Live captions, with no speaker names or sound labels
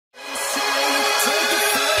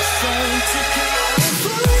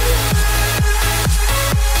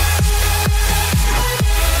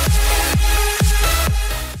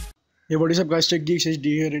Hey, what is up guys, Tech Geeks HD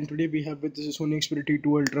here, and today we have with this Sony Xperia T2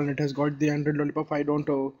 Ultra, and it has got the Android Lollipop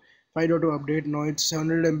 5.0 update. Now it's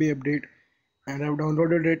 700 MB update, and I've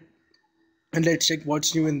downloaded it, and let's check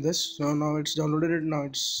what's new in this. So now it's downloaded it, now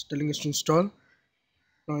it's telling us to install.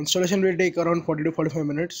 Now installation will take around 40 to 45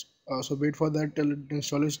 minutes, so wait for that till the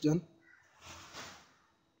install is done.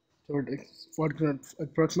 So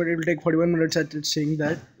approximately it will take 41 minutes at it's saying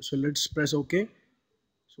that, so let's press OK.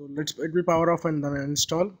 So it will power off and then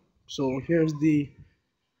install. So here's the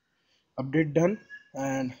update done,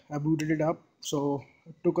 and I booted it up. So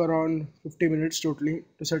it took around 50 minutes totally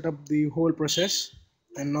to set up the whole process,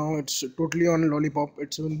 and now it's totally on Lollipop.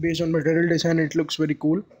 It's based on material design. It looks very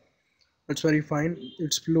cool. It's very fine.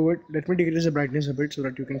 It's fluid. Let me decrease the brightness a bit so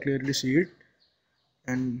that you can clearly see it.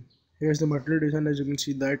 And here's the material design. As you can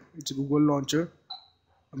see that it's a Google launcher.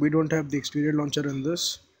 We don't have the Xperia launcher in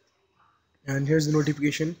this. And here's the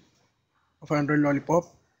notification of Android Lollipop.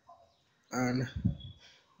 And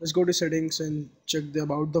let's go to settings and check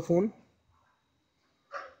about the phone.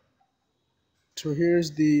 So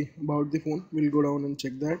here's the about the phone. We'll go down and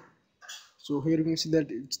check that. So here you can see that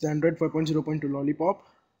it's the Android 5.0.2 Lollipop.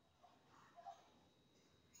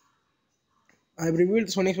 I've reviewed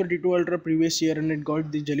the Sony Xperia T2 Ultra previous year, and it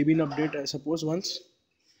got the Jelly Bean update, I suppose, once.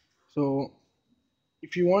 So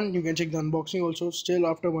if you want, you can check the unboxing also. Still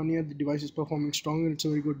after 1 year, the device is performing strong, and it's a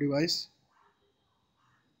very good device.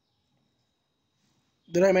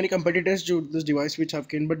 There are many competitors to this device which have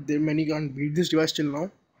came, but many can't beat this device till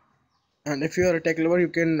now. And if you are a tech lover, you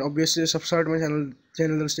can obviously subscribe to my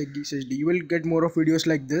channel Tech Geeks HD. You will get more of videos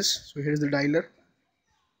like this. So here's the dialer.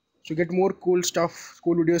 So get more cool stuff,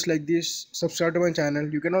 cool videos like this, subscribe to my channel.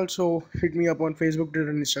 You can also hit me up on Facebook, Twitter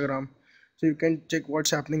and Instagram, so you can check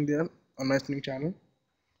what's happening there on my channel.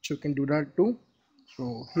 So you can do that too.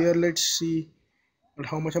 So here let's see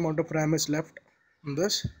how much amount of RAM is left in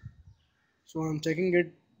this. So I'm checking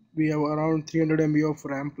it. We have around 300 MB of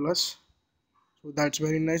RAM plus. So that's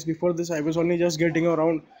very nice. Before this I was only just getting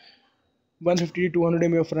around 150 to 200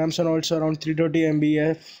 MB of RAM, and also around 330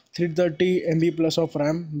 MB plus of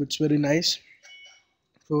RAM, which is very nice.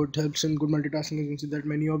 So it helps in good multitasking. You can see that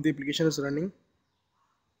many of the application is running.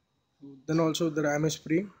 Then also the RAM is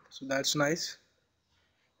free, so that's nice.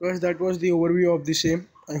 Guys, that was the overview of the same.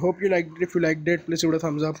 I hope you liked it. If you liked it, please give it a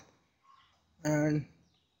thumbs up, and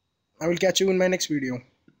I will catch you in my next video.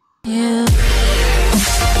 Yeah.